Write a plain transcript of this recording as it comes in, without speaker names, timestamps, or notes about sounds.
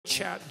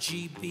Chat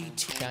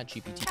GPT. Chat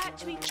GPT.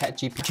 Chat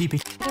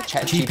GPT.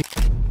 Chat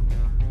GPT.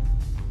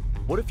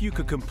 What if you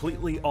could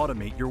completely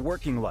automate your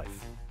working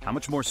life? How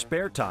much more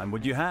spare time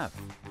would you have?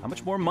 How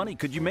much more money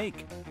could you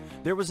make?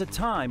 There was a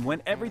time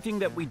when everything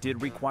that we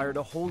did required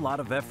a whole lot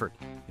of effort.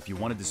 If you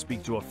wanted to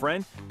speak to a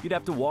friend, you'd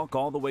have to walk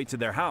all the way to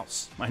their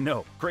house. I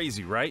know,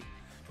 crazy, right?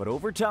 But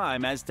over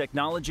time, as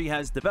technology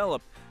has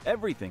developed,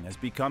 everything has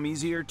become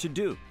easier to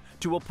do,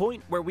 to a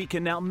point where we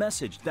can now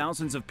message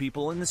thousands of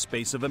people in the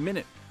space of a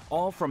minute,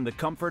 all from the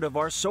comfort of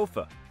our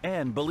sofa.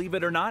 And believe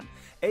it or not,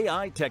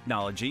 AI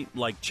technology,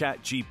 like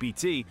Chat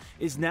GPT,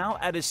 is now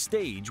at a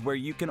stage where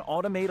you can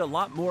automate a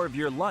lot more of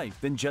your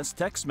life than just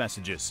text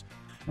messages.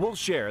 We'll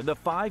share the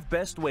 5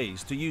 best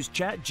ways to use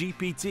Chat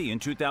GPT in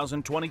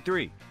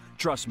 2023.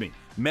 Trust me,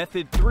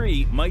 Method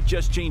 3 might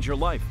just change your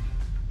life.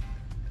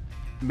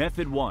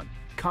 Method 1.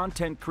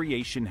 Content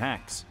creation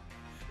hacks.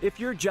 If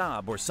your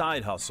job or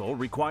side hustle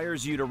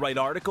requires you to write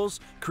articles,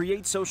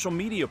 create social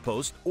media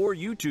posts, or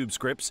YouTube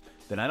scripts,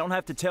 then I don't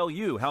have to tell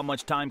you how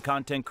much time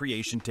content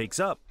creation takes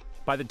up.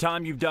 By the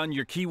time you've done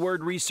your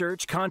keyword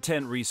research,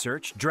 content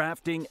research,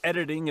 drafting,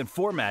 editing, and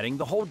formatting,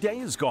 the whole day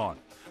is gone.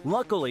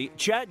 Luckily,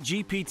 Chat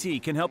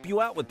GPT can help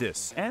you out with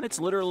this, and it's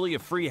literally a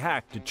free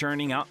hack to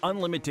churning out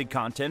unlimited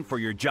content for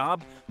your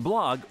job,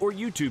 blog, or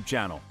YouTube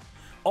channel.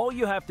 All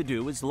you have to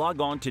do is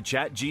log on to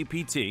Chat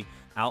GPT,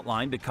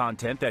 outline the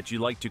content that you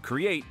like to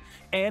create,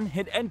 and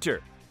hit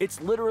enter.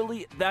 It's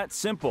literally that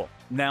simple.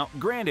 Now,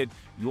 granted,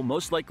 you'll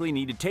most likely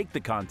need to take the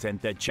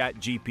content that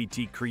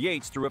ChatGPT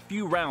creates through a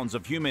few rounds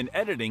of human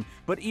editing,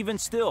 but even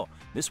still,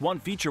 this one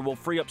feature will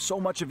free up so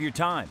much of your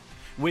time.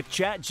 With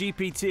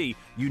ChatGPT,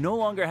 you no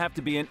longer have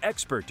to be an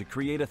expert to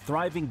create a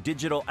thriving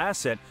digital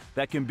asset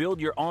that can build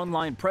your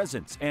online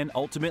presence and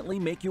ultimately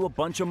make you a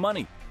bunch of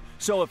money.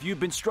 So if you've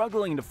been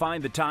struggling to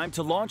find the time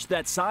to launch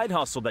that side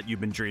hustle that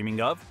you've been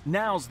dreaming of,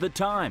 now's the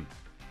time.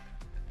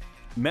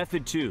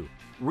 Method 2.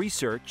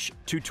 Research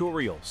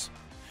tutorials.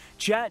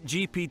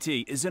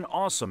 ChatGPT is an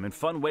awesome and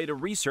fun way to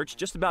research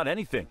just about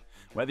anything.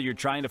 Whether you're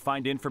trying to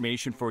find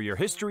information for your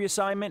history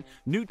assignment,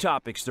 new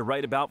topics to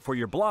write about for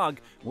your blog,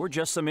 or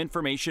just some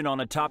information on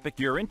a topic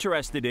you're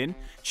interested in,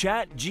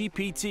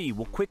 ChatGPT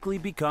will quickly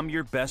become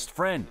your best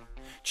friend.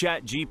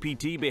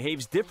 ChatGPT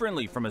behaves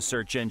differently from a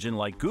search engine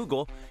like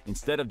Google.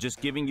 Instead of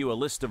just giving you a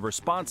list of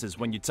responses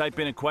when you type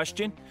in a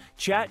question,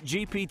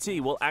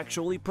 ChatGPT will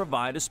actually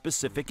provide a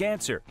specific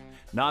answer.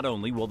 Not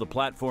only will the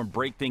platform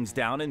break things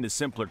down into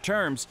simpler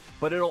terms,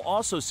 but it'll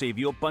also save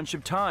you a bunch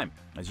of time,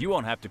 as you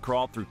won't have to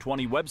crawl through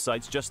 20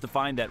 websites just to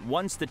find that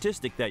one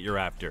statistic that you're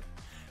after.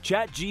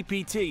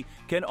 ChatGPT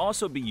can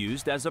also be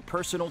used as a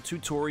personal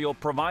tutorial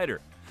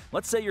provider.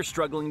 Let's say you're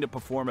struggling to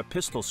perform a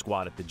pistol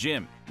squat at the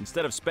gym.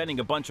 Instead of spending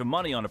a bunch of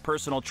money on a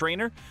personal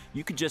trainer,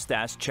 you could just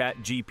ask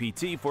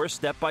ChatGPT for a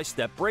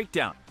step-by-step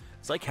breakdown.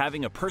 It's like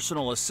having a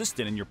personal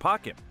assistant in your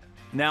pocket.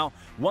 Now,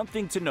 one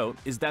thing to note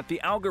is that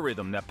the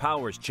algorithm that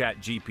powers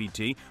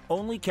ChatGPT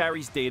only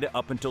carries data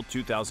up until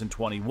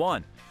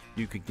 2021.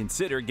 You could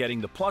consider getting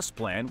the Plus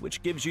plan,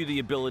 which gives you the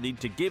ability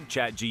to give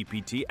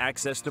ChatGPT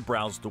access to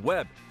browse the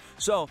web.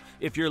 So,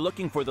 if you're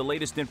looking for the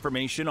latest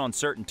information on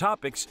certain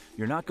topics,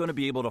 you're not going to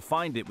be able to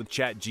find it with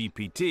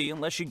ChatGPT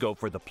unless you go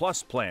for the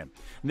Plus plan.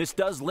 This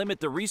does limit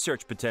the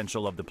research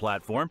potential of the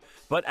platform,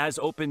 but as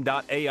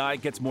Open.ai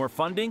gets more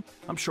funding,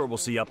 I'm sure we'll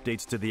see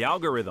updates to the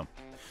algorithm.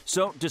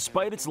 So,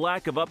 despite its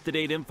lack of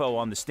up-to-date info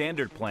on the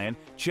standard plan,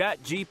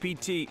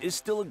 ChatGPT is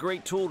still a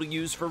great tool to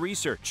use for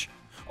research.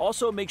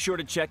 Also, make sure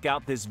to check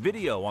out this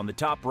video on the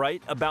top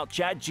right about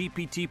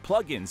ChatGPT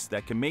plugins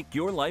that can make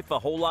your life a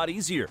whole lot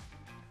easier.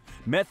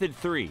 Method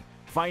 3.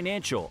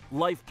 Financial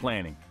life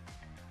planning.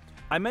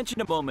 I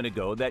mentioned a moment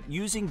ago that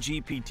using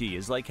GPT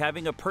is like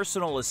having a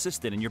personal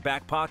assistant in your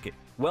back pocket.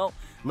 Well,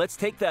 let's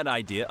take that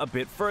idea a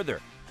bit further.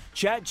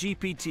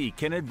 ChatGPT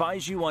can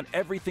advise you on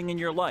everything in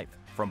your life,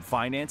 from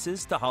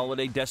finances to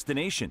holiday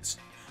destinations.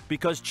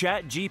 Because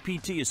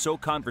ChatGPT is so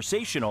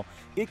conversational,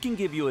 it can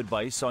give you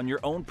advice on your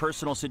own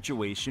personal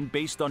situation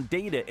based on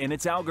data in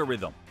its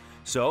algorithm.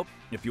 So,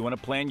 if you want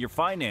to plan your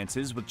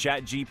finances with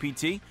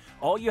ChatGPT,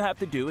 all you have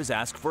to do is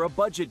ask for a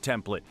budget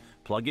template,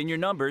 plug in your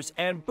numbers,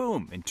 and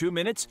boom, in 2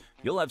 minutes,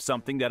 you'll have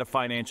something that a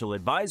financial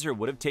advisor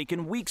would have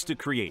taken weeks to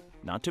create,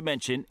 not to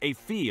mention a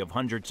fee of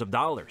hundreds of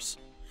dollars.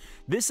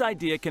 This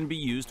idea can be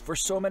used for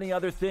so many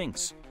other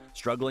things.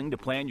 Struggling to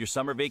plan your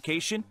summer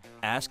vacation?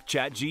 Ask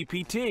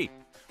ChatGPT.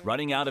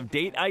 Running out of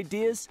date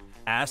ideas?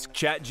 Ask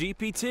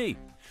ChatGPT.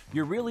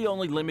 You're really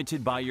only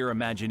limited by your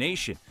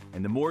imagination,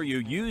 and the more you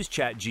use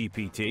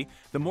ChatGPT,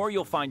 the more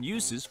you'll find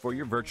uses for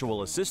your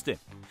virtual assistant.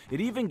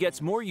 It even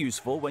gets more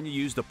useful when you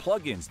use the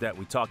plugins that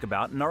we talk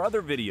about in our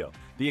other video.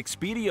 The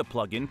Expedia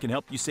plugin can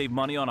help you save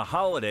money on a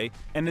holiday,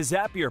 and the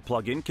Zapier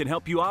plugin can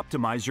help you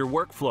optimize your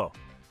workflow.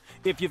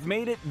 If you've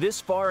made it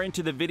this far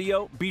into the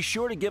video, be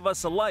sure to give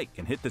us a like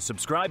and hit the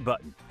subscribe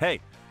button.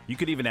 Hey, you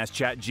could even ask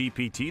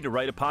ChatGPT to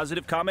write a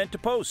positive comment to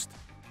post.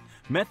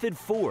 Method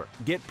 4.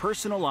 Get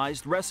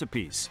personalized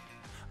recipes.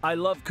 I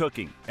love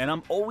cooking, and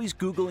I'm always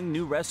Googling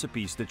new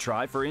recipes to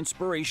try for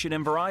inspiration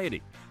and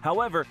variety.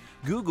 However,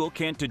 Google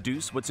can't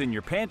deduce what's in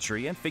your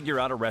pantry and figure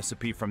out a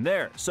recipe from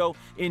there, so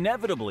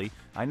inevitably,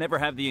 I never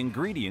have the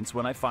ingredients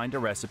when I find a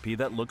recipe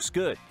that looks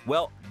good.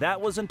 Well,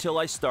 that was until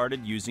I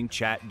started using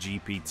Chat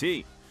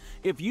GPT.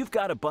 If you've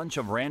got a bunch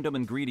of random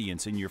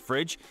ingredients in your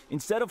fridge,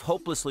 instead of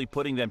hopelessly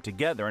putting them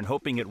together and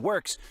hoping it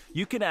works,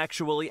 you can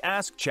actually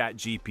ask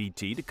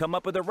ChatGPT to come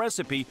up with a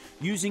recipe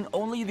using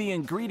only the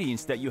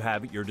ingredients that you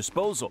have at your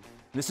disposal.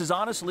 This is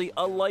honestly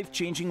a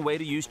life-changing way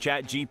to use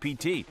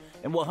ChatGPT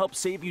and will help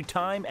save you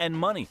time and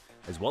money,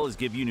 as well as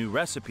give you new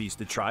recipes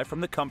to try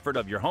from the comfort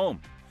of your home.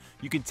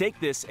 You can take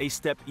this a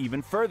step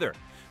even further.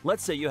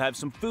 Let's say you have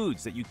some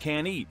foods that you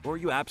can't eat or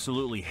you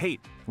absolutely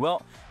hate.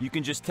 Well, you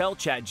can just tell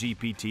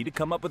ChatGPT to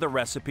come up with a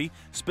recipe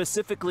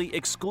specifically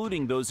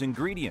excluding those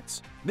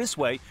ingredients. This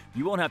way,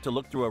 you won't have to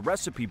look through a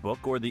recipe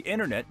book or the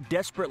internet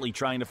desperately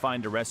trying to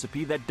find a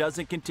recipe that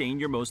doesn't contain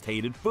your most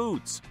hated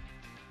foods.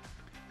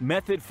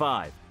 Method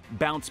 5.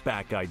 Bounce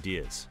back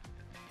ideas.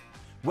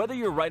 Whether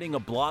you're writing a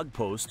blog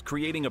post,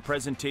 creating a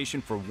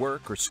presentation for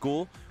work or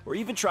school, or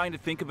even trying to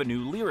think of a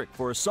new lyric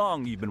for a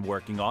song you've been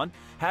working on,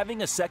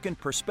 having a second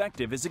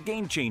perspective is a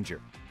game changer.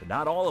 But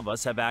not all of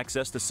us have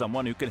access to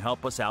someone who can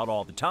help us out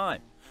all the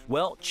time.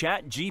 Well,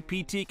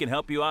 ChatGPT can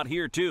help you out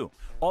here too.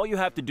 All you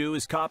have to do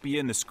is copy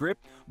in the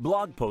script,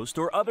 blog post,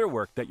 or other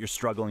work that you're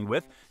struggling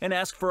with and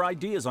ask for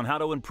ideas on how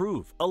to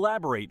improve,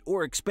 elaborate,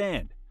 or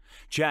expand.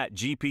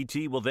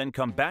 ChatGPT will then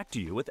come back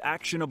to you with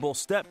actionable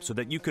steps so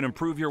that you can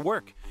improve your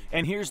work.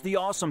 And here's the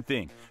awesome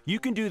thing. You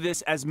can do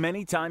this as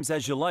many times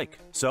as you like.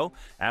 So,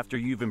 after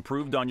you've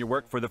improved on your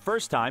work for the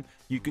first time,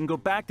 you can go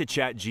back to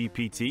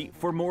ChatGPT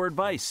for more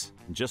advice.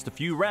 In just a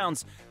few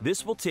rounds,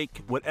 this will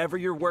take whatever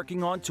you're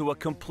working on to a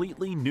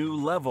completely new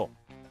level.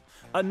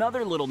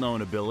 Another little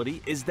known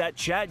ability is that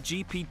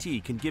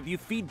ChatGPT can give you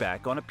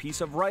feedback on a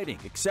piece of writing,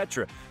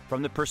 etc.,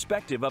 from the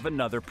perspective of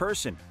another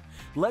person.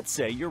 Let's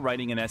say you're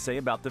writing an essay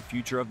about the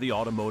future of the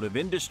automotive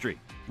industry,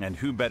 and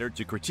who better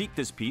to critique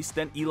this piece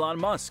than Elon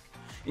Musk?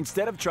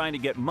 Instead of trying to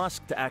get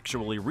Musk to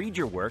actually read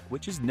your work,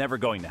 which is never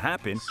going to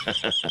happen,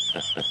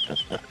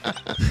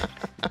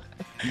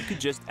 you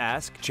could just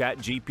ask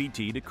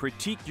ChatGPT to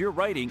critique your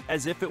writing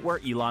as if it were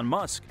Elon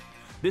Musk.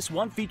 This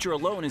one feature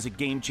alone is a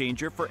game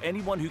changer for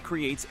anyone who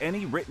creates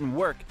any written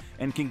work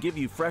and can give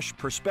you fresh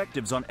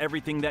perspectives on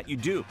everything that you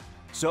do.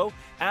 So,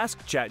 ask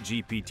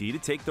ChatGPT to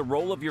take the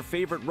role of your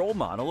favorite role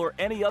model or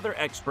any other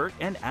expert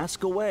and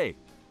ask away.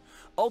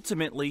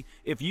 Ultimately,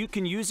 if you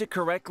can use it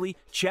correctly,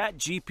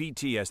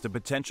 ChatGPT has the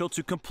potential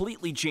to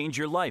completely change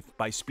your life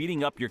by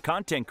speeding up your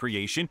content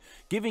creation,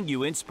 giving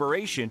you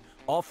inspiration,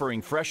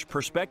 offering fresh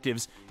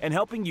perspectives, and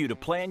helping you to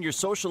plan your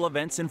social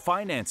events and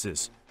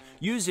finances.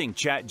 Using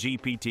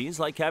ChatGPT is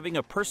like having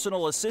a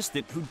personal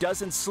assistant who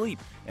doesn't sleep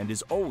and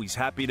is always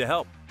happy to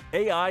help.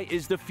 AI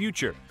is the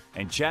future,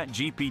 and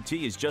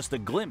ChatGPT is just a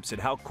glimpse at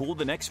how cool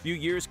the next few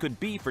years could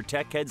be for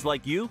tech heads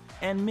like you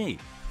and me.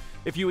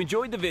 If you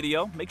enjoyed the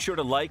video, make sure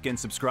to like and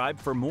subscribe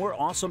for more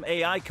awesome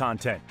AI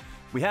content.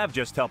 We have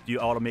just helped you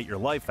automate your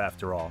life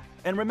after all.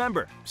 And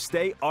remember,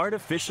 stay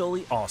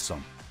artificially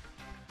awesome.